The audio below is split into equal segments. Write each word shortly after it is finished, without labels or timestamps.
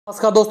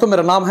नमस्कार दोस्तों,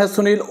 मेरा नाम है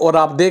सुनील और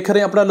आप देख रहे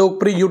हैं अपना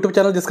लोकप्रिय यूट्यूब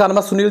चैनल जिसका नाम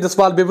है सुनील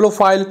जसवाल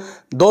बिब्लियोफाइल।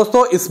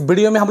 दोस्तों, इस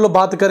वीडियो में हम लोग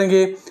बात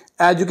करेंगे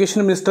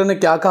एजुकेशन मिनिस्टर ने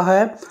क्या कहा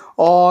है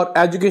और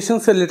एजुकेशन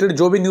से रिलेटेड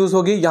जो भी न्यूज़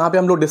होगी यहाँ पे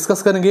हम लोग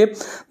डिस्कस करेंगे।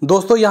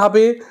 दोस्तों, यहाँ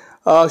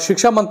पे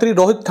शिक्षा मंत्री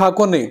रोहित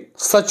ठाकुर ने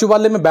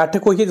सचिवालय में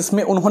बैठक हुई है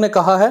जिसमें उन्होंने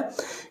कहा है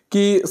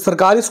कि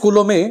सरकारी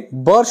स्कूलों में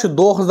वर्ष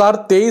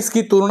 2023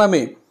 की तुलना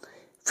में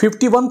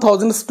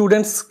 51,000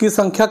 स्टूडेंट्स की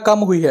संख्या कम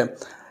हुई है।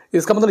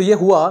 इसका मतलब ये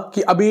हुआ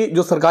कि अभी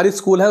जो सरकारी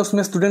स्कूल है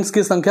उसमें स्टूडेंट्स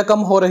की संख्या कम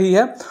हो रही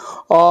है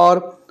और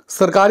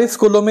सरकारी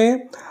स्कूलों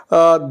में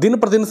दिन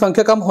प्रतिदिन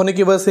संख्या कम होने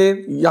की वजह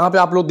से यहाँ पे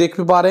आप लोग देख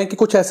भी पा रहे हैं कि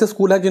कुछ ऐसे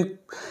स्कूल हैं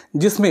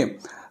जिसमें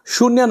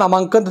 0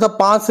 नामांकन तथा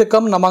 5 से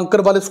कम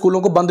नामांकन वाले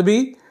स्कूलों को बंद भी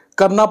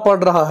करना पड़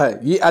रहा है।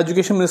 ये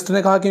एजुकेशन मिनिस्टर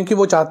ने कहा क्योंकि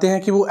वो चाहते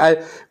हैं कि वो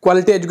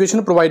क्वालिटी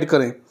एजुकेशन प्रोवाइड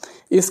करें।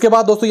 इसके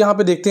बाद दोस्तों यहाँ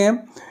पे देखते हैं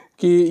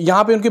कि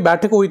यहाँ पे उनकी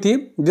बैठक हुई थी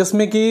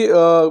जिसमें कि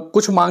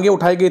कुछ मांगे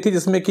उठाई गई थी,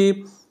 जिसमें कि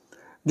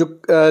जो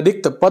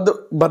रिक्त पद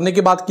भरने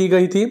की बात की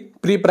गई थी,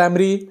 प्री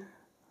प्राइमरी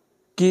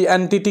की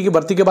एनटीटी की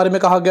भर्ती के बारे में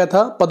कहा गया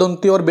था,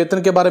 पदोन्नति और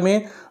वेतन के बारे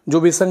में जो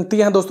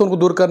विसंगतियां हैं दोस्तों उनको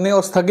दूर करने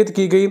और स्थगित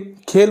की गई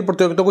खेल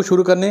प्रतियोगिताओं को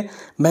शुरू करने,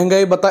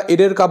 महंगाई भत्ता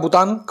एरियर का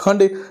भुगतान,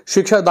 खंड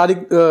शिक्षा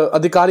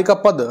अधिकारी का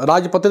पद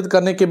राजपत्रित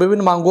करने के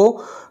विभिन्न मांगों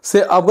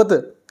से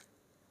अवगत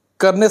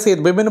करने से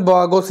विभिन्न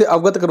विभागों से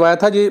अवगत करवाया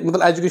था। ये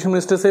मतलब एजुकेशन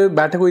मिनिस्टर से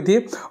बैठक हुई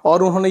थी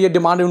और उन्होंने ये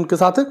डिमांड उनके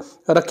साथ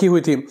रखी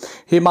हुई थी।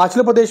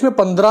 हिमाचल प्रदेश में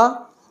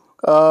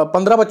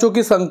 15 बच्चों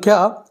की संख्या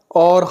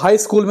और हाई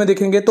स्कूल में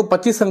देखेंगे तो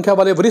 25 संख्या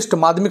वाले वरिष्ठ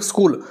माध्यमिक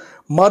स्कूल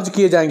मर्ज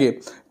किए जाएंगे।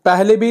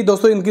 पहले भी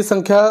दोस्तों इनकी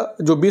संख्या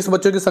जो 20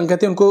 बच्चों की संख्या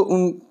थी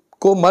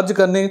उनको मर्ज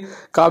करने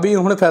का भी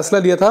उन्होंने फैसला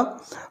लिया था।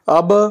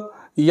 अब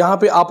यहाँ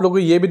पे आप लोग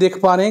ये भी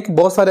देख पा रहे हैं कि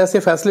बहुत सारे ऐसे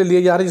फैसले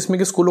लिए जा रहे हैं जिसमें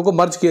कि स्कूलों को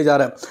मर्ज किया जा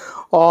रहा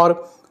है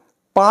और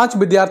 5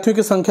 विद्यार्थियों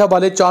की संख्या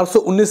वाले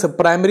 419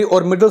 प्राइमरी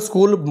और मिडिल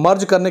स्कूल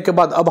मर्ज करने के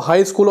बाद अब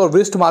हाई स्कूल और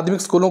वरिष्ठ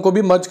माध्यमिक स्कूलों को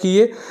भी मर्ज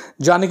किए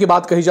जाने की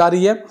बात कही जा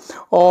रही है।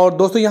 और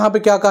दोस्तों यहाँ पे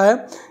क्या कहा है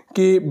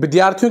कि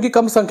विद्यार्थियों की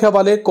कम संख्या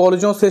वाले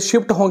कॉलेजों से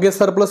शिफ्ट होंगे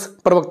सरप्लस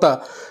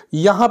प्रवक्ता।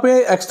 यहाँ पे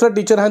एक्स्ट्रा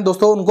टीचर हैं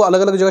दोस्तों, उनको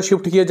अलग अलग जगह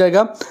शिफ्ट किया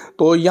जाएगा।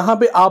 तो यहाँ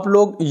पे आप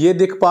लोग ये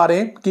देख पा रहे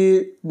हैं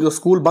कि जो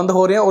स्कूल बंद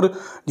हो रहे हैं और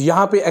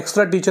यहाँ पे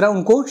एक्स्ट्रा टीचर हैं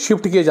उनको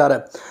शिफ्ट किया जा रहा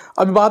है।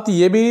 अभी बात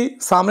ये भी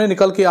सामने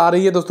निकल के आ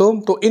रही है दोस्तों,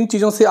 तो इन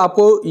चीज़ों से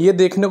आपको ये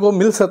देखने को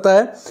मिल सकता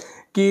है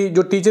कि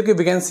जो टीचर की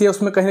वैकेंसी है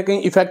उसमें कहीं ना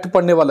कहीं इफेक्ट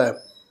पड़ने वाला है।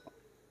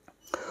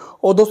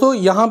 और दोस्तों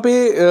यहाँ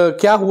पे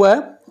क्या हुआ है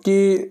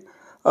कि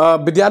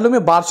विद्यालयों में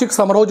वार्षिक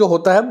समारोह जो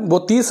होता है वो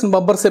 30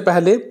 नवंबर से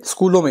पहले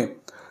स्कूलों में,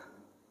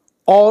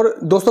 और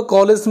दोस्तों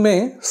कॉलेज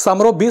में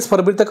समारोह 20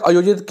 फरवरी तक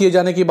आयोजित किए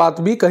जाने की बात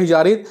भी कही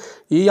जा रही है।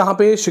 ये यहाँ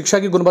पे शिक्षा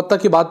की गुणवत्ता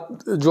की बात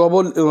जो है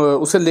वो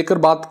उसे लेकर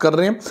बात कर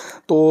रहे हैं।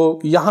 तो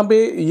यहाँ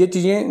पे ये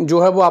चीज़ें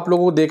जो है वो आप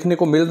लोगों को देखने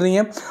को मिल रही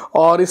हैं।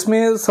 और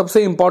इसमें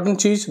सबसे इम्पॉर्टेंट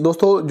चीज़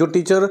दोस्तों, जो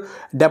टीचर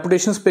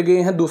डेपुटेशंस पे गए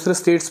हैं दूसरे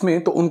स्टेट्स में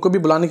तो उनको भी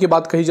बुलाने की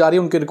बात कही जा रही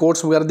है, उनके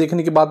रिकॉर्ड्स वगैरह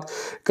देखने की बात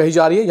कही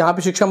जा रही है। यहाँ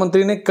पर शिक्षा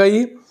मंत्री ने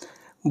कई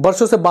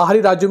वर्षों से बाहरी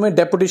राज्यों में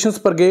डेपुटेशंस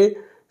पर गए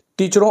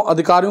टीचरों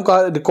अधिकारियों का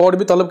रिकॉर्ड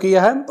भी तलब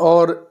किया है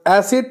और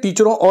ऐसे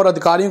टीचरों और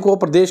अधिकारियों को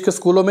प्रदेश के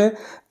स्कूलों में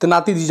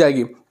तैनाती दी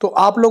जाएगी। तो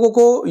आप लोगों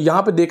को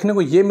यहाँ पे देखने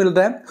को ये मिल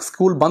रहा है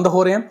स्कूल बंद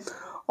हो रहे हैं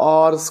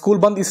और स्कूल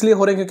बंद इसलिए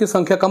हो रहे हैं क्योंकि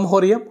संख्या कम हो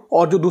रही है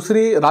और जो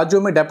दूसरे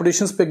राज्यों में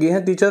डेपुटेशंस पे गए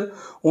हैं टीचर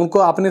उनको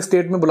अपने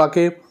स्टेट में बुला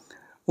के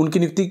उनकी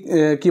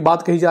नियुक्ति की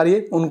बात कही जा रही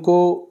है। उनको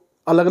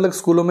अलग अलग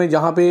स्कूलों में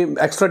जहाँ पे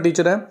एक्स्ट्रा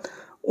टीचर हैं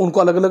उनको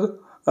अलग अलग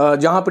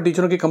जहाँ पे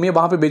टीचरों की कमी है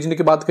वहाँ पे भेजने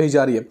की बात कही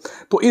जा रही है।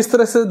 तो इस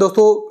तरह से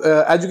दोस्तों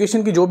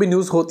एजुकेशन की जो भी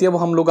न्यूज़ होती है वो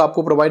हम लोग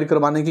आपको प्रोवाइड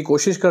करवाने की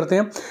कोशिश करते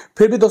हैं।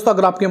 फिर भी दोस्तों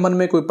अगर आपके मन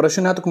में कोई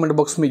प्रश्न है तो कमेंट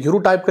बॉक्स में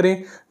जरूर टाइप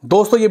करें।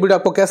 दोस्तों ये वीडियो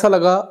आपको कैसा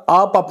लगा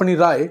आप अपनी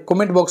राय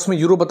कमेंट बॉक्स में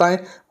जरूर बताएं।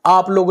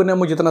 आप लोगों ने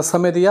मुझे इतना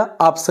समय दिया,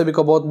 आप सभी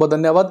का बहुत बहुत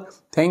धन्यवाद।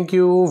 थैंक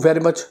यू वेरी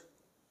मच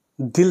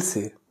दिल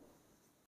से।